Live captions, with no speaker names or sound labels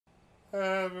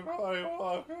Everybody,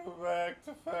 welcome back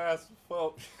to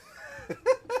Phasmophobia.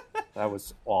 That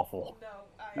was awful. No,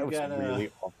 That was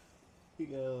really awful. You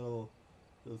got a little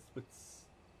spits.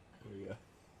 There we go.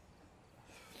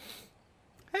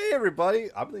 Hey everybody,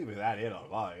 I'm leaving that in on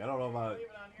mine. I don't know about Leave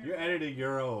it on here. you're editing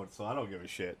your own, so I don't give a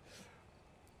shit.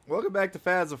 Welcome back to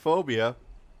Phasmophobia.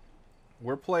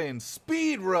 We're playing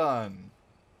speed run.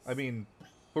 I mean,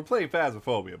 we're playing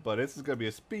Phasmophobia, but this is gonna be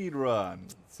a speed run.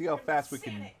 See how fast we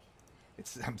can. Sonic.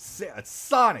 It's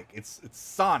Sonic. It's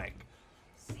Sonic.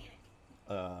 Sonic.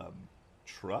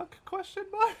 Truck? Question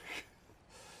mark.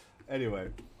 Anyway.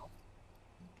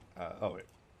 Oh wait.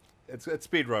 It's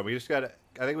speed run. We just gotta.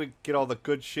 I think we get all the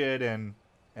good shit and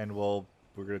we're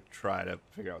gonna try to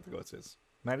figure out what the ghost is.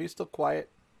 Matt, are you still quiet?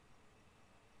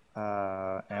 Am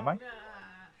I? Nah.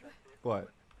 What?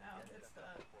 No, it's the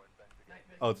night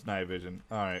vision. Oh, it's night vision.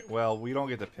 All right. Well, we don't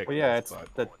get to pick. Well, yeah, this, it's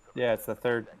but... it's the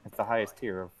third, it's the highest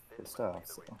tier of the stuff.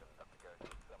 So.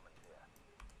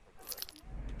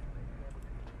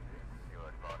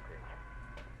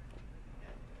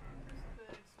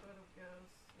 Crucifix, photo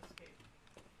ghost, escape.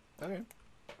 Okay.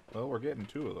 Well, we're getting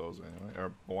two of those anyway,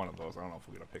 or one of those. I don't know if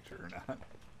we get a picture or not.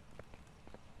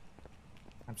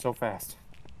 I'm so fast.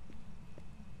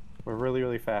 We're really,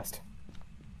 really fast.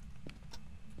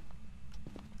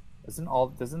 Isn't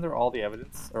there all the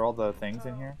evidence or all the things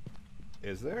in here?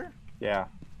 Is there? Yeah.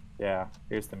 Yeah.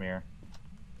 Here's the mirror.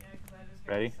 Yeah, because I just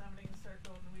got Ready? the summoning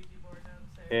circle and the Ouija board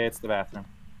downstairs. It's the bathroom.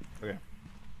 Okay.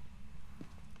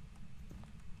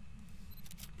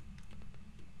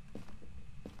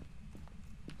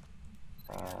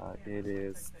 It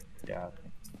is. Yeah. I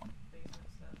think it's one.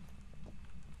 Basement stuff.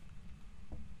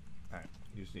 All right.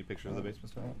 You just need pictures of the basement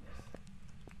stuff.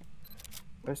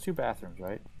 There's two bathrooms,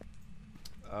 right?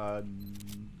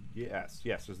 Yes.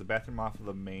 There's the bathroom off of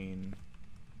the main.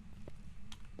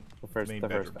 The first main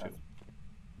bathroom. bedroom too.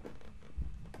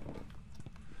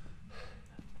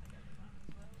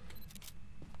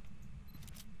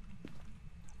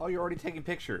 Oh, you're already taking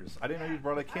pictures. I didn't know you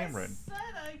brought a camera in. I said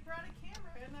I brought a camera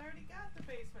and I already got the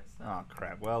basement stuff. Oh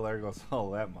crap. Well, there goes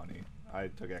all that money. I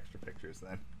took extra pictures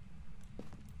then.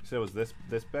 You said it was this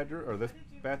bedroom or this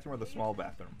bathroom or the small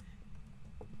bathroom?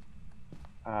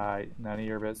 None of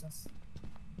your business.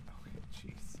 Okay,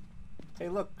 jeez. Hey,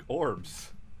 look,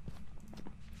 orbs.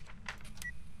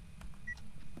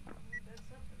 That's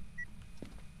something.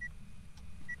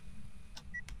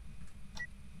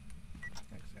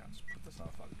 Actually, I'll just put this on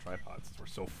a fucking tripod since we're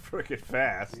so freaking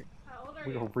fast. How old are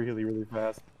We you? go really, really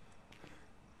fast.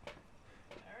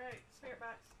 Alright, spirit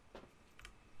box.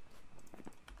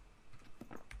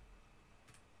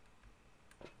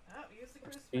 Oh, use the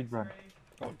crucifix Speed run. already.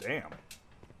 Oh damn.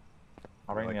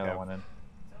 I'll bring Like the other that. one in. It's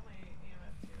only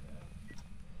EMF 2 though.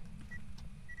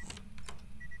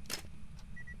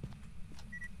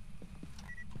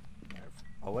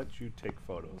 I'll let you take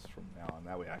photos from now on.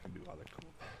 That way I can do other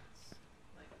cool things.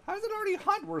 Like, How does it already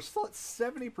hunt? We're still at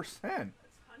 70%. it's hunting?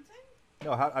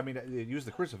 No, how, I mean, it used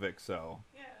the crucifix, so.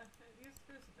 Yeah, use the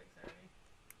crucifix already.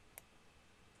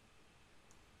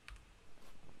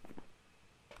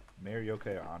 Mayor Yoke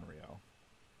or Onryo. What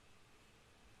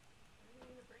do you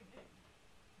need to bring in?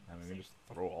 I mean, we can just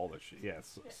throw all this shit. Yeah, Yeah,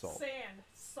 salt. Sand.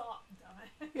 Salt,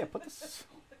 dumbass. Yeah, put the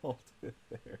salt in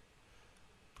there.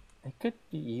 It could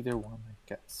be either one, I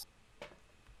guess.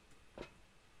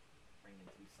 Bring in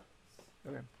 2 salts.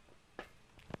 Okay.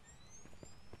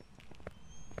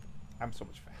 I'm so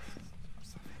much fast. I'm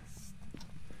so fast.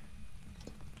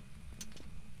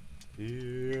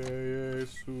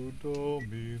 Jesu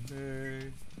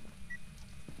Domine,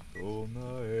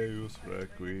 dona eius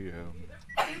requiem.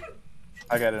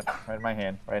 I got it right in my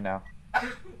hand right now.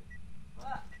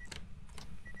 What?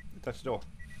 Touch the door.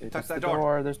 It's Touch the that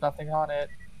door. There's nothing on it.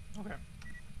 Okay.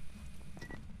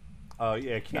 Oh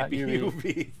yeah, it can't Not be UV.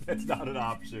 UV. That's not an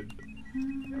option.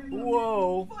 There's a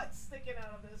Whoa. foot sticking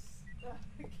out of this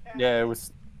cabinet. Yeah,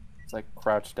 it's like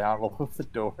crouched down below the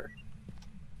door.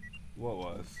 What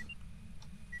was?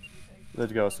 The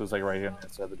ghost was like right here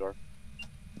inside the door.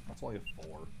 That's only a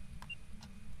 4.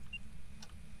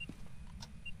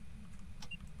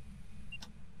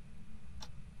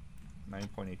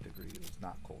 .8 degrees. It's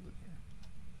not cold in here.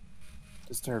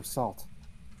 Disturbed salt.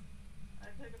 I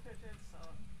took a picture of the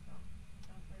salt. Don't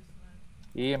waste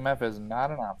the EMF is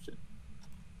not an option.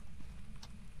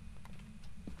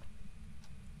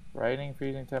 Writing,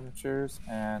 freezing temperatures,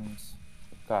 and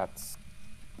dots.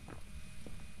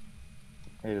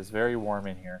 It is very warm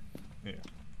in here. Yeah.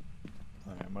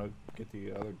 Alright, I'm gonna get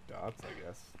the other dots, I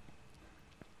guess.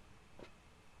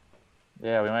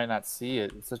 Yeah, we might not see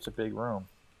it. It's such a big room.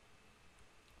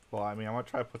 Well, I mean, I'm gonna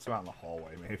try to put some out in the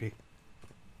hallway, maybe.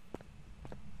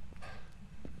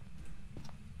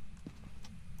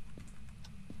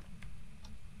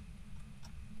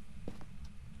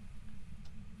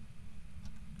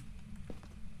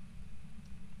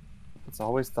 It's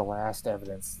always the last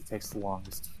evidence that takes the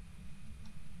longest.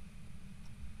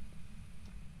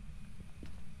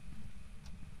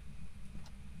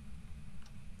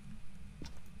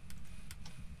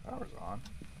 Power's on.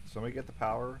 Somebody get the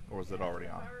power, or was it already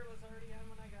The on? power was already on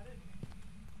when I got in here.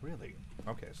 Really?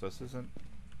 Okay, so this isn't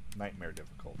nightmare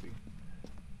difficulty.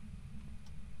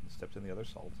 Stepped in the other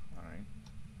salt. Alright.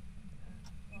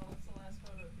 Well, what's the last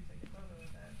photo if you take a photo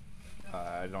of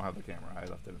that? I don't have the camera. I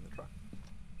left it in the truck.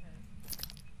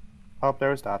 Oh,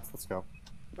 there's dots. Let's go.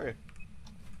 Okay.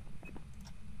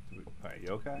 Alright, you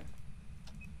okay?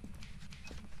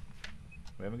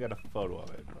 We haven't got a photo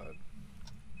of it, but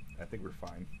I think we're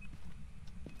fine.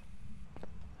 You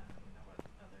know what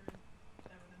other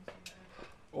evidence you had?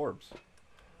 Orbs.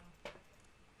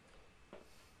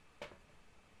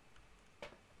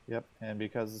 Yep, and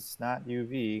because it's not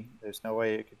UV, there's no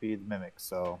way it could be the mimic,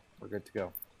 so we're good to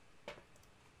go.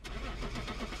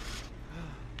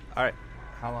 Alright,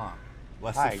 how long?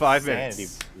 Less High than 5 sanity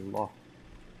minutes. blow.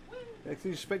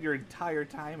 You spent your entire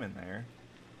time in there.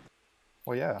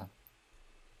 Well, yeah.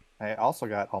 I also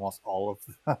got almost all of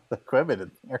the equipment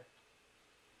in there.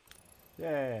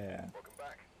 Yeah.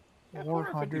 Yeah,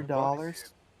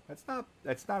 $400.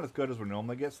 That's not as good as we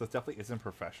normally get, so it definitely isn't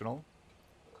professional.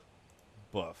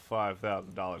 But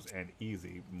 $5,000 and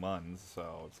easy muns,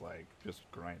 so it's like just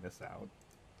grind this out.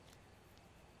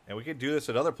 And we could do this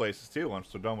at other places too once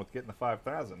we're done with getting the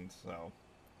 5,000. So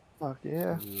Fuck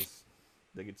yeah.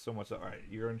 they get so much. All right,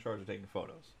 you're in charge of taking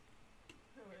photos.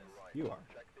 Who is? You are,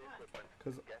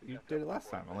 because you did it last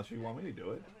time. Unless you want me to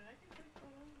do it. I mean, I can take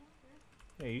photos.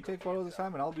 Okay. Yeah, you take photos this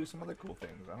time, and I'll do some other cool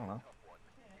things. I don't know. Okay.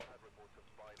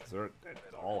 'Cause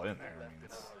it's all in there. I mean,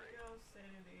 it's. Ghost,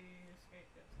 sanity, escape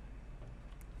ghost.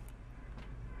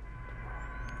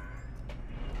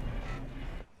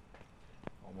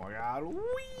 Oh my God! Whee!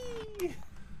 Alright,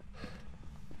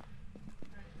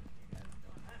 you guys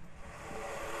doing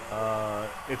that?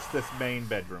 It's this main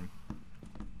bedroom.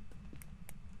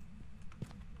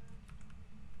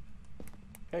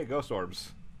 Hey, ghost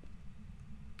orbs.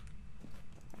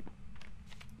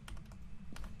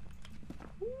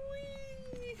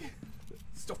 Whee!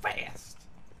 So fast.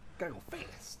 Gotta go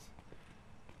fast.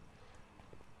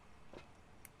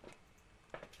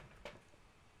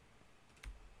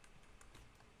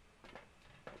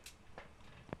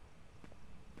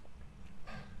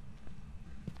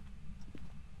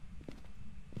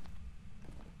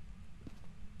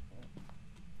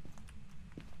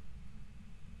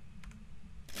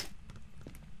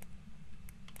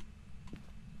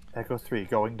 Echo 3,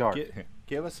 going dark.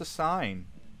 Give us a sign.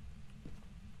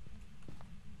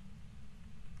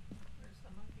 Where's the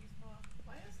monkey's paw?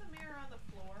 Why is the mirror on the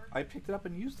floor? I picked it up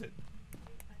and used it. I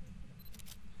didn't put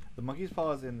it- The monkey's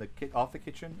paw is in the off the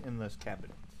kitchen in this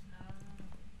cabinet.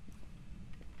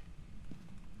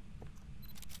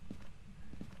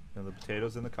 And the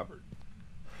potatoes in the cupboard.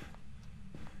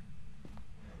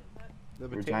 What? The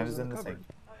Vagina's potatoes in the cupboard. sink.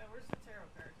 Oh yeah, where's the tarot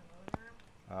cards in the living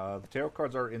room? The tarot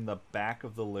cards are in the back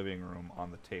of the living room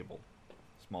on the table.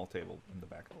 Small table in the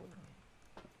back of the living room.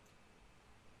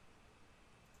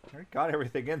 I already got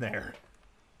everything in there.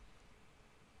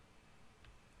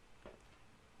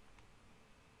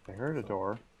 I heard a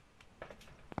door.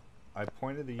 I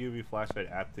pointed the UV flashlight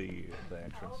at the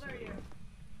entrance. How old to are the you? room.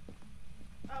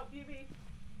 Oh, BB.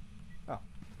 Oh.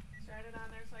 Shine it on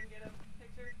there so I can get a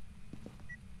picture.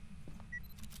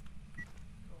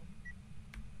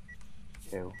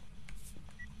 Cool. Ew.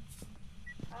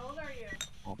 How old are you?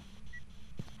 Oh.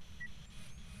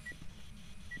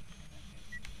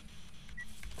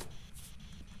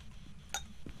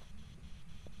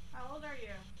 How old are you?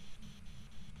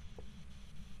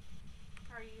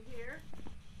 Are you here?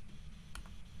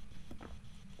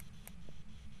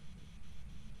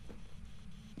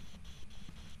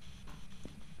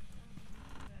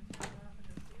 Then turn it off and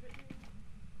just leave it here.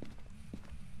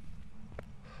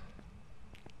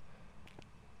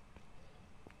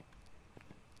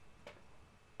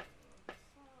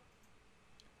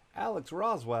 Alex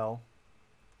Roswell.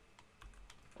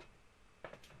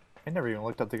 I never even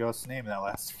looked up the ghost's name in that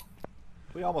last one.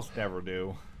 We almost never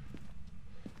do.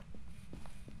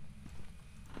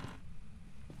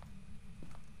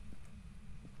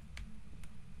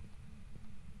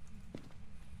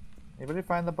 Anybody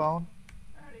find the bone?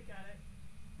 I already got it.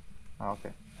 Oh,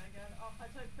 okay. I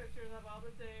took pictures of all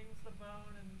the things, the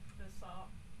bone and the saw.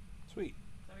 Sweet.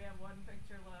 So we have one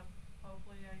picture left.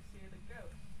 Hopefully I see the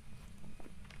ghost.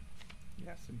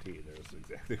 Yes, indeed. There's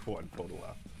exactly one photo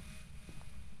left.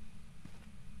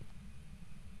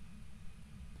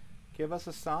 Give us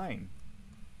a sign.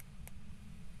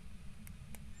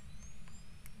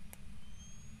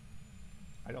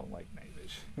 I don't like night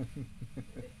footage.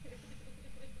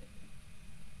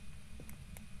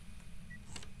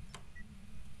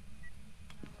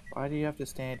 Why do you have to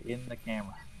stand in the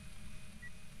camera?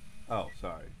 Oh,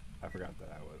 sorry. I forgot that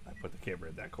I put the camera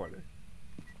in that corner.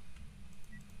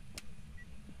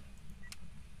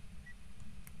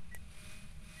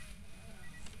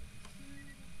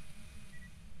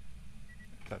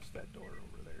 Touch that door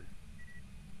over there.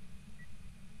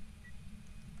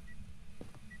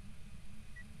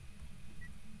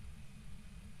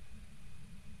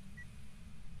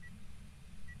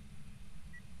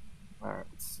 Alright,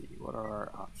 let's see. What are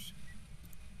our options?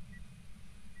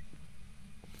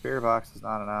 Spirit box is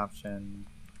not an option.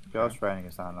 Ghost writing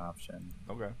is not an option.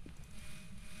 Okay.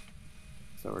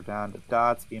 So we're down to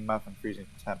dots, EMF, and freezing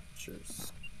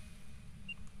temperatures.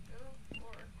 Go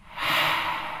for it.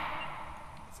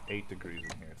 It's 8 degrees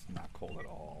in here. It's not cold at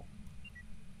all.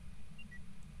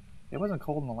 It wasn't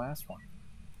cold in the last one.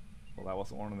 Well, that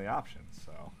wasn't one of the options,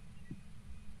 so.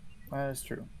 That is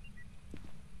true.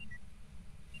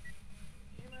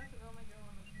 EMF is only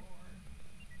going to 4.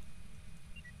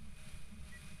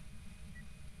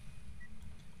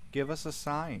 Give us a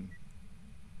sign.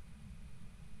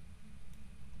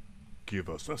 Give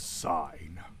us a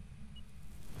sign.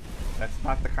 That's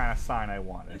not the kind of sign I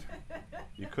wanted.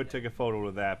 You could take a photo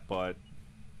of that, but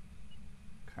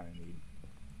kind of need.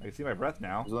 I can see my breath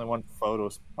now. There's only one photo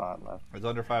spot left. It's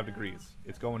under 5 degrees.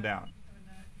 It's going down. Having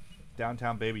that.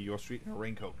 Downtown, baby, your street in a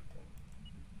raincoat.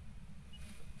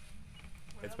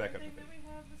 What It's other back up thing to do we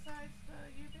have besides the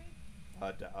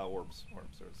UV? Orbs.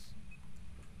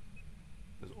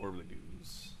 There's orbly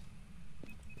news.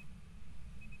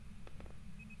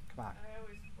 Come on. I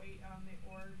always wait on the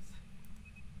orbs.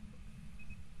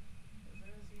 Because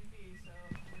there's UV, so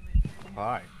when they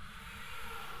Hi.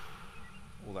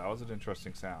 Well, that was an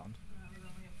interesting sound. I was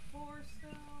only at 4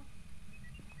 still.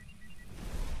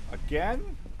 Again?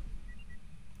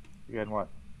 You got what?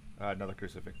 Another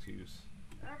crucifix to use.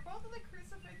 Are both of the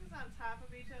crucifixes on top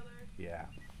of each other? Yeah.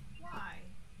 Why?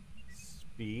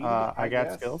 Speed. I got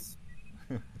guess? skills.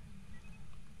 Are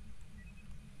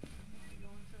we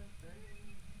going to 3?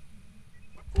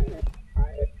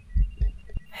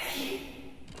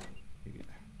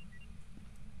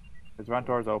 The front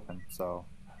door's open, so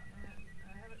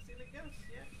I haven't seen the ghost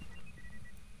yet.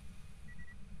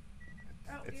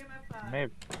 Oh, It's- EMF 5.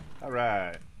 maybe. All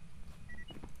right.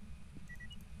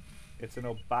 It's an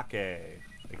obake.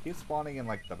 It keeps spawning in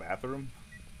like the bathroom.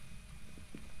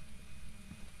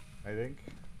 I think.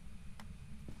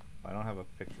 I don't have a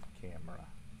picture camera.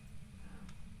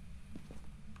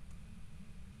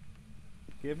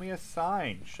 Give me a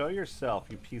sign. Show yourself,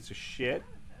 you piece of shit.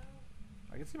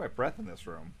 I can see my breath in this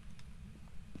room.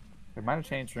 We might have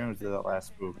changed rooms to that last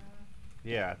spook.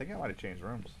 Yeah, I think I might have changed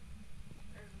rooms.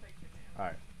 There's a picture now.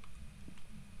 Alright.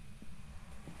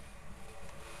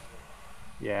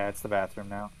 Yeah, it's the bathroom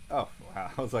now. Oh,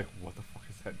 wow. I was like, what the fuck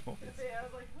is that noise? Yeah, I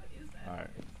was like, what is that? Alright.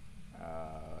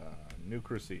 New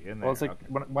cruci in there. Well, it's like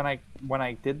okay. when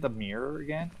I did the mirror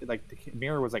again, like the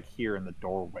mirror was like here in the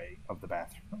doorway of the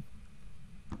bathroom.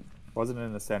 It wasn't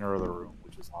in the center of the room,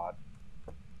 which is odd.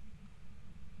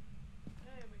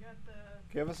 Hey, we got the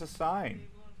Give us a sign. big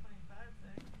little 25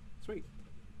 thing. Sweet.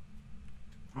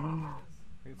 Getting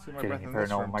You can see my breath in this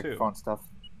paranormal room too. microphone stuff.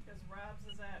 Because Rob's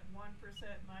is at 1%,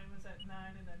 mine was at 9,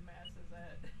 and then Matt's is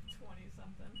at 20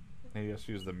 something. He just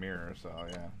used the mirror, so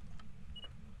yeah.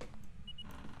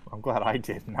 I'm glad I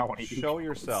did. Not when he Show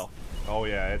yourself. Oh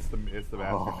yeah, it's the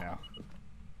bathroom Oh. now.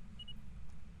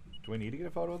 Do we need to get a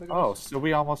photo of the Oh, ghost? so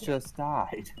we almost just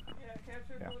died. Yeah,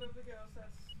 capture Yeah. a photo of the ghost,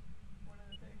 that's one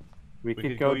of the things. We We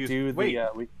could could go go use- do wait.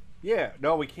 the Yeah,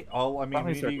 no, we can't. Oh, I mean,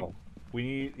 summary we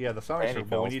need, circle. yeah, the summary Sanity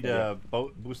circle. We pills, need yeah.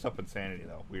 to boost up insanity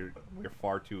though. We're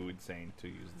far too insane to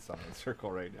use the summary circle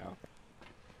right now.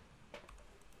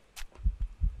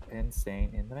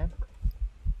 Insane in the man.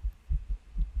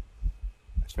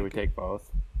 Should we take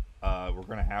both? We're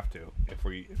gonna have to if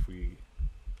we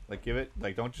like give it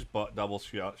like don't just double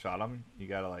shot them. You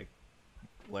gotta like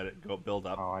let it go build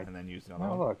up Oh, and then use another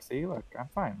No, one. look, see, look, I'm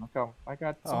fine. Look how I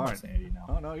got Oh, some alright. insanity now.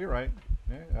 Oh no, you're right.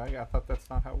 Yeah, I thought that's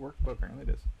not how it worked, but apparently it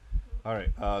is. All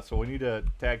right, so we need to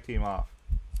tag team off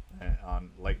on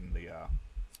lighten the.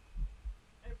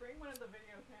 Hey, bring one of the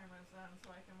video cameras on so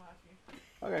I can watch you.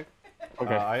 Okay.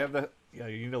 Okay. I have the. Yeah,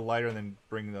 you need a lighter and then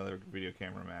bring the other video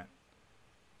camera, Matt.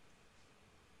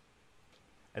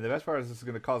 And the best part is this is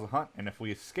going to cause a hunt, and if we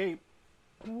escape,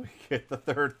 we get the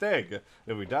third thing.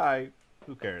 If we die,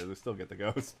 who cares? We still get the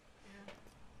ghost. Yeah.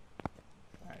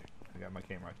 Alright, I got my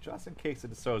camera just in case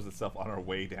it shows itself on our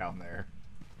way down there.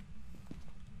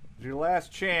 It's your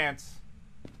last chance.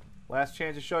 Last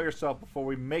chance to show yourself before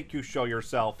we make you show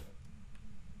yourself.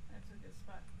 That's a good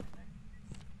spot right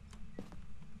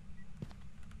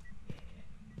there.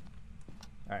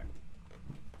 Yeah. Alright.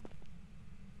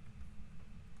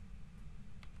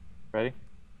 Ready?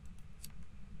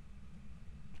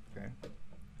 Okay.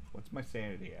 What's my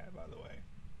sanity at, by the way?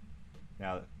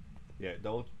 Now, yeah,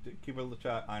 don't keep a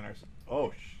shot on our.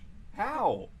 Oh,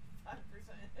 how? 5%.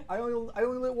 I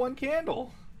only lit one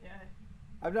candle. Yeah.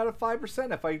 I'm not at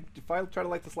 5%. If I try to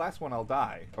light this last one, I'll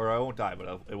die, or I won't die,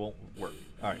 but it won't work.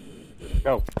 All right.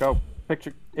 Go.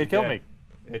 Picture. It killed me.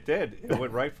 It did. It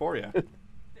went right for you. Did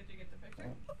you get the picture?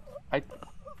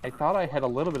 I thought I had a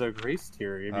little bit of grace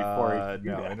theory before I could do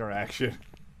no that. interaction.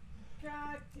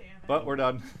 God damn it. But we're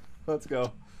done. Let's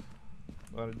go.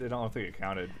 Well, I don't think it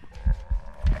counted.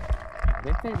 I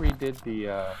think they redid the.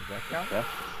 Does that count? death.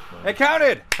 It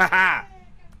counted! Haha!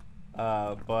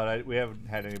 But we haven't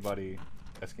had anybody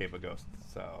escape a ghost,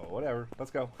 so whatever.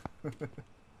 Let's go.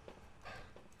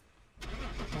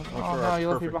 Oh no, you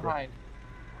left me behind.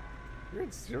 You're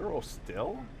at 0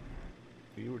 still?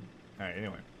 You were. Alright,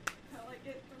 anyway. Like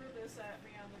it threw this at me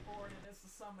on the board and it's a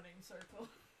summoning circle.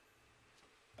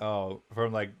 Oh,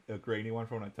 from like a grainy one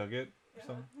from when I took it? Or Yeah.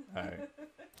 something? Alright.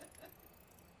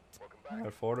 I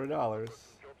got $400.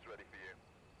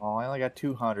 Oh, I only got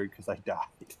 200 because I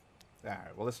died.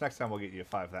 Alright, well, this next time we'll get you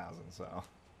 5,000, so.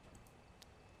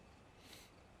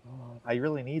 I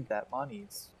really need that money.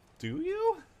 Do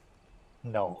you?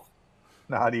 No,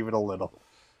 not even a little.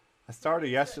 I started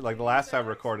yesterday, like the last time I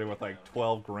recorded with like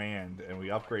 12 grand, and we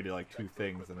upgraded like 2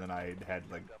 things, and then I had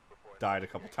like died a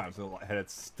couple times, and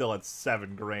it's still at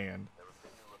 7 grand.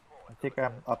 I think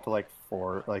I'm up to like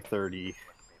 30.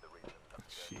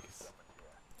 Jeez.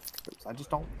 I just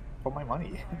don't put my money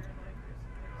in.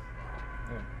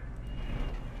 Yeah.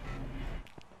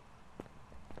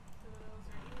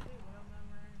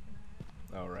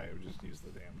 Oh right, we just used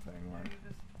the damn thing. Right?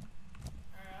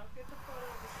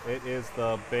 It is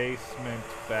the basement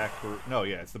back. No,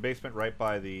 yeah, it's the basement right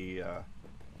by the. I'll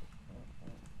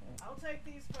take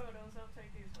these photos.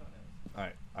 All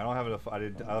right, I don't have enough. I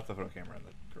left the photo camera in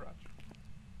the garage,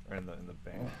 or in the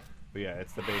bank. But yeah,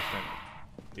 it's the basement.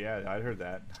 Yeah, I heard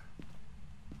that.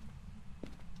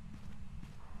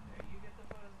 You get the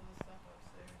photos of the stuff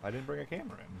upstairs. I didn't bring a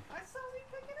camera in. I saw you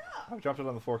pick it up. I dropped it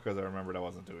on the floor because I remembered I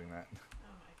wasn't doing that. Oh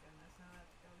my goodness, now I have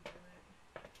to go do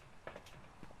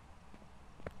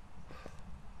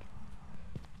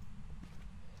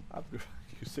it. I'm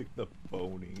using the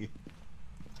Boney.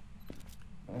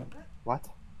 What?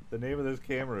 The name of this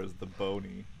camera is the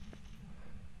Boney.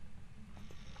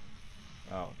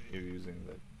 Oh, you're using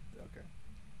the. Okay.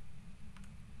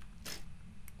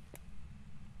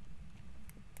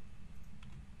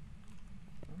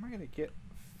 Where am I gonna get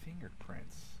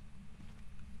fingerprints?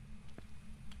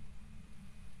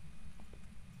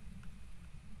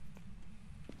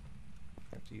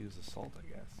 I have to use the salt, I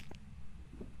guess.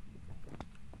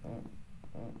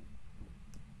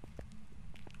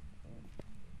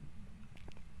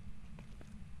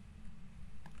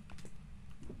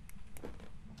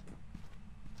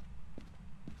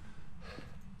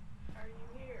 Are you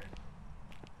here?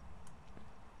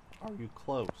 Are you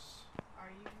close? Are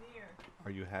you near?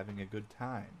 Are you having a good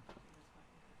time?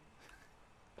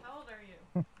 How old are you?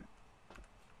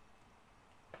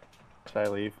 Should I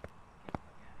leave?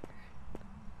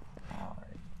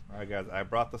 Alright guys, I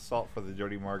brought the salt for the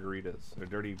dirty margaritas. Or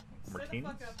dirty martinis? Sit the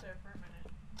fuck up there for a minute.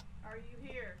 Are you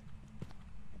here?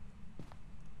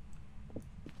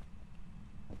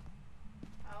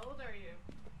 How old are you?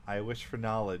 I wish for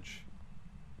knowledge.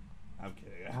 I'm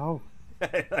kidding. No.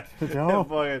 No.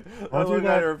 Fucking, look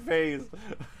at her face.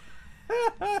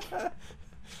 Are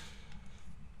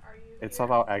you It here?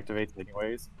 somehow activates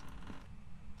anyways.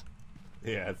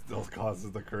 Yeah, it still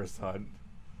causes the curse hunt.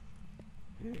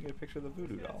 You didn't get a picture of the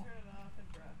voodoo Just gonna doll. turn it off and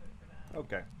drop it for now.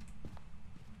 Okay.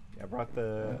 Yeah, I brought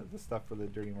the stuff for the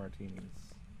dirty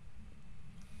martinis.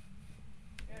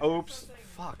 Yeah, Oops. something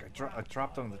Fuck, I Rob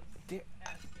dropped on the was dip.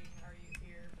 asking, are you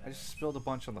here? I But just spilled a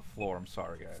bunch on the floor. I'm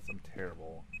sorry, guys. I'm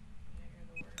terrible. yeah, you're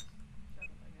the worst. Shut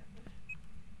up, I guess.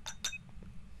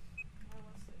 Oh,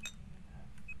 what's this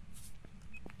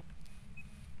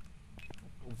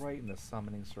even have? Right in the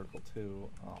summoning circle, too.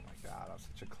 Oh my god, I'm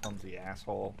such a clumsy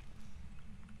asshole.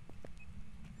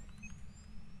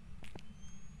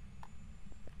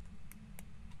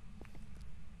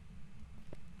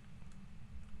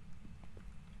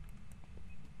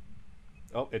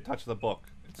 Oh, it touched the book.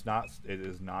 It's not. It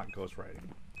is not ghostwriting.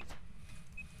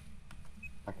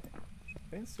 Okay. I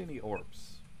didn't see any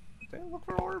orbs. Did I look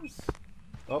for orbs?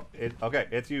 Oh, it. Okay,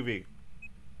 it's UV. Okay,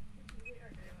 let me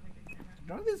get camera.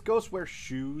 None of these ghosts wear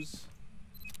shoes.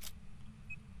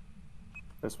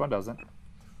 This one doesn't.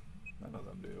 None of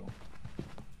them do.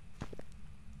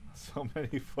 So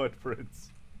many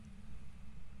footprints.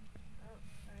 Oh,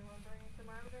 anyone bring a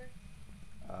thermometer?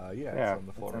 Yeah, it's on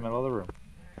the floor. It's in the middle of the room.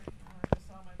 Alright, I just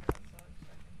saw my blood, so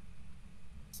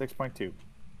I was checking. 6.2.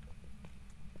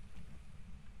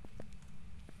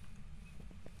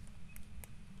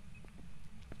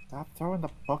 Stop throwing the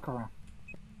book around.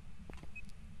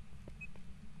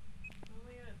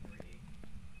 Only at a 3.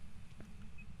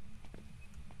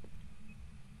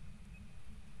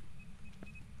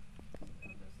 Oh,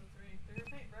 just a 3. Through your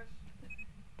paintbrush.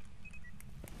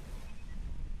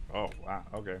 Oh, wow,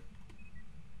 okay.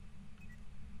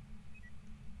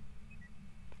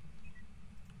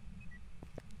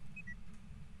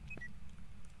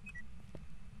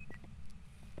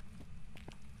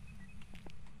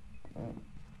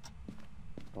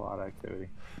 A lot of activity.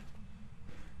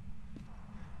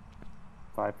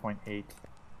 5.8.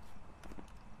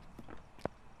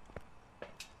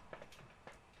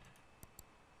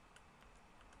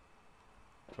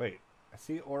 Wait, I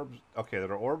see orbs. Okay,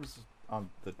 there are orbs on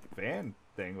the van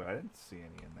thing, but I didn't see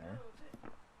any in there. Oh,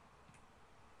 shit.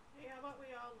 Hey, how about we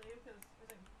all leave? Because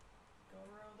isn't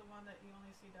Goro the one that you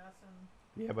only see dots and...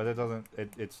 Yeah, but that doesn't.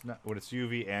 It's not when it's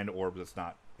UV and orbs. It's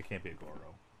not. It can't be a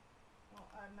Goro. Well,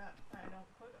 I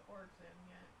don't put orbs in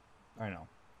yet. I know.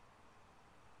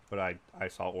 But I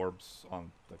saw orbs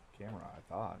on the camera. I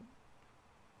thought.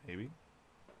 Maybe.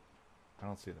 I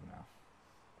don't see them now.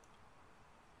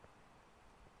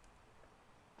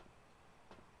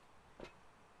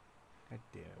 God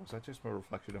damn it! Was that just a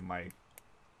reflection of my?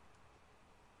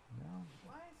 No.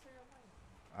 Why is there a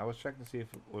light? I was checking to see if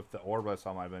the orb I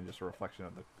saw might have been just a reflection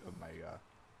of my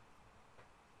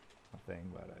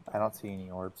thing, but I don't see any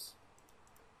orbs.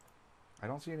 I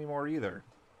don't see any more either.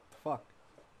 Fuck.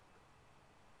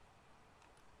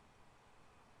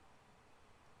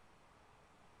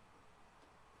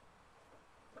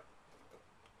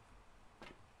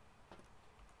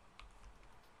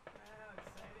 Wow,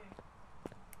 exciting.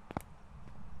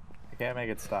 I can't make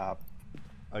it stop.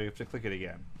 Oh, you have to click it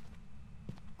again.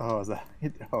 Oh, is that?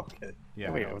 Okay. Yeah,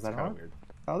 Oh, wait, no, was it's that kind on? of weird.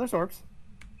 Oh, there's orbs.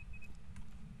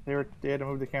 They had to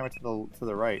move the camera to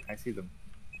the right. I see them.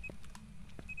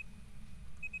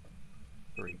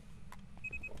 3.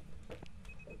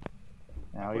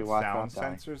 Now Put you watch sound out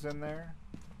die. sensors in there,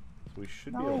 so we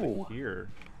should be able No. to hear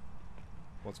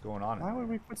what's going on. Why in would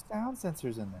there. we put sound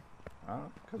sensors in there?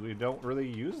 Because we don't really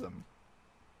use them.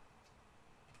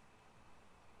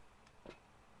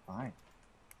 Fine.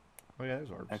 Oh yeah, there's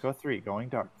orbs. Echo 3, going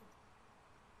dark.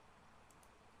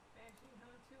 Banshee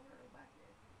Hunt 2 are back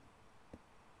here.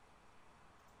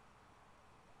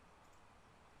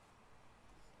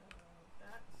 So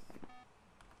that's...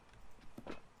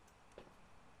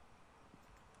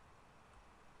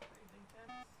 Freezing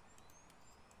temps.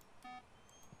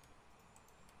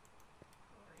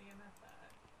 Or EMF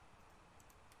that.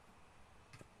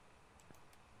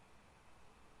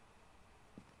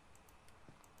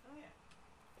 Oh yeah.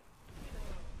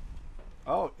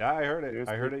 Oh yeah, I heard it. Here's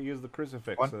I heard the- it use the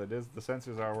crucifix, One- so that is the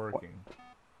sensors are working.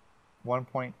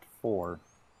 1.4.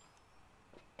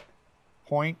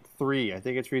 0.3. I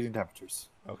think it's freezing temperatures.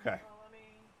 Okay. Well, let me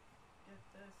get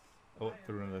this. Oh, fire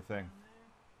threw another back thing. on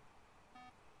there.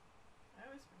 I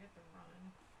always forget to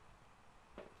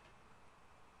run.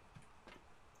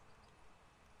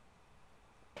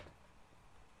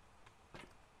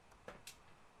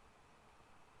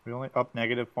 We only up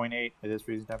negative 0.8. It is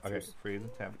freezing Okay, temperatures. freezing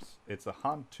temps. It's a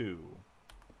Hantu.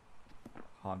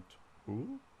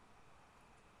 Hantu?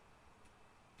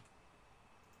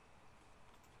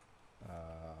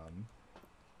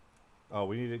 Oh,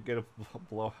 we need to get a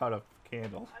blow out a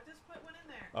candle. I just put one in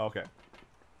there. Oh, okay. And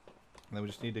then we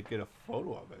just need to get a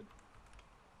photo of it.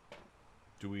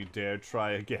 Do we dare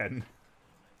try again?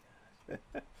 Oh my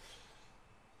gosh.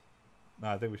 No,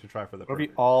 I think we should try for the What if we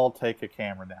perfect. all take a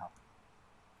camera now?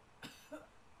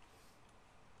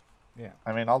 Yeah.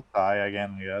 I mean, I'll die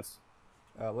again, I guess.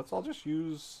 Let's all just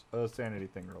use a sanity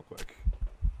thing real quick.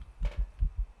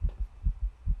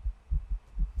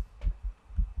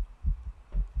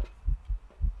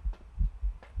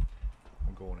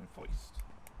 I'm going in foist.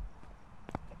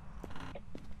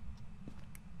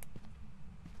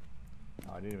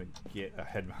 Oh, I didn't even get a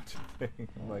head mounted thing.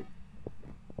 I'm like,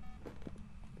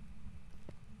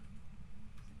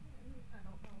 I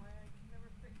don't know why I can never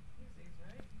use these,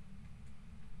 right?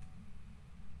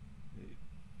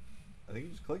 I think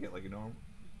you just click it like you normal.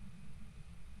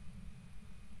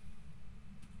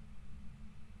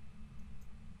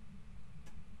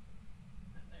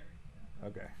 There we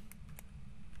go. Okay.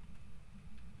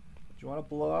 Do you want to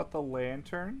blow out the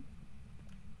lantern?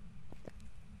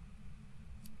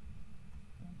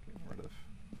 I'm getting rid of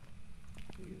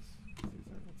these. These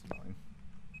are what's annoying.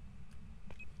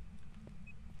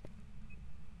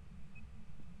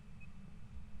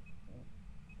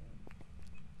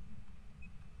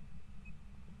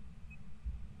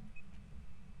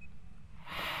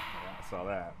 Yeah, I saw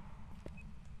that.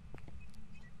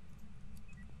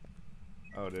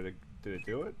 Oh, did it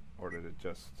do it? Or did it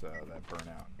just that burn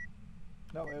out?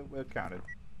 No, it counted.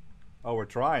 Oh, we're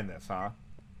trying this, huh?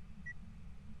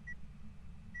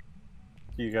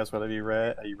 Do you guys want to be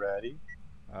ready? Are you ready?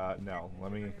 No.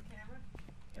 Let me. Your camera?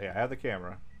 Yeah, I have the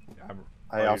camera.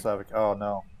 I also have a... Oh,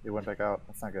 no. It went back out.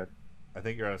 That's not good. I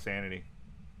think you're out of sanity.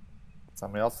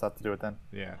 Somebody else have to do it then.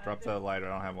 Yeah, I drop did the lighter.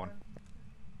 I don't have one.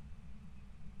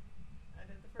 I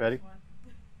did the first Ready? one.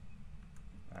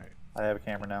 All right. I have a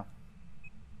camera now.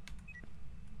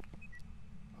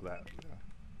 Oh, that.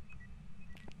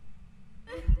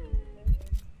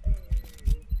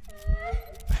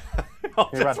 All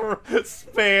Hey,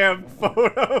 just spam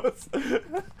photos.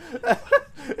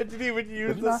 It didn't even use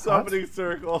Did it the not summoning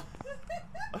circle.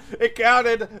 It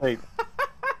counted. Wait.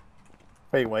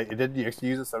 Wait. Did you actually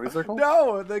use a summoning circle?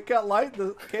 No, they kept light.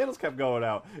 The candles kept going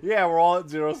out. Yeah, we're all at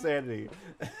 0 sanity.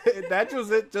 That was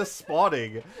it, just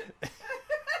spawning.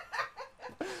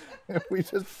 We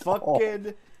just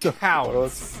Fucking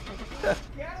counts. Get it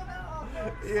out!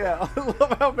 Yeah, I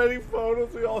love how many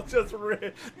photos we all just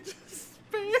ran. Just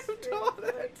spammed on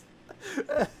it.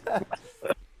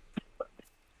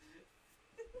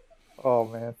 Oh,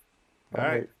 man. All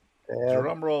right. Damn.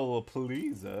 Drum roll,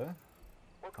 please.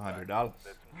 $100.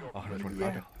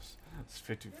 $125. It's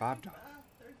 $55.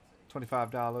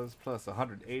 $25 plus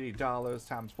 $180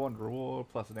 times 1 reward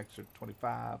plus an extra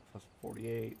 25 plus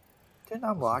 48. Didn't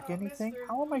unlock Oh, anything? mister,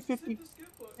 How am I just hit 50, the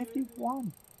scoop button.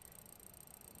 51?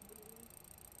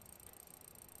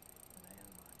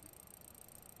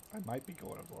 I might be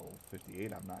going up to level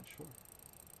 58. I'm not sure.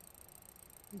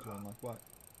 You going like what? I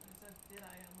said, did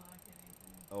I unlock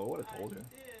anything? Oh, I would have told I you.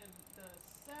 did. The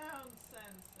sound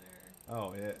sensor.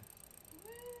 Oh, yeah.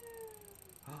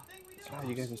 Woo! Thing we Oh, do.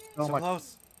 you guys are So so much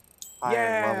close. higher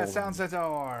Yeah, level sound than-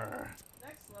 sensor.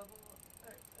 Next level,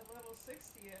 at level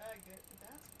 60, I get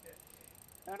that's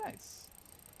 50. Oh, nice.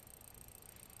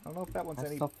 I don't know if that one's That's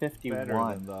any still 51. better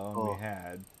than the one Oh. we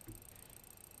had.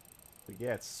 But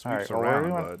yeah, it sweeps Alright, well, where do around,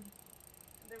 we want-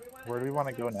 but Where do we want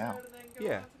wanna to go now?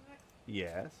 Yeah.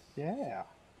 yes. Yeah.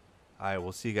 Alright,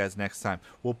 we'll see you guys next time.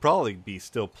 We'll probably be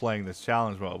still playing this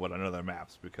challenge mode, but on other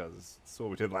maps, because it's what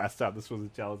we did last time. This was a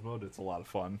challenge mode. It's a lot of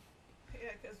fun. Yeah,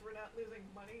 because we're not losing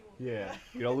money. Yeah.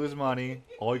 You don't lose money.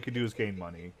 All you can do is gain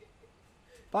money.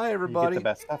 Bye, You everybody. get the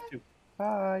best stuff, too.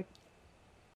 Bye.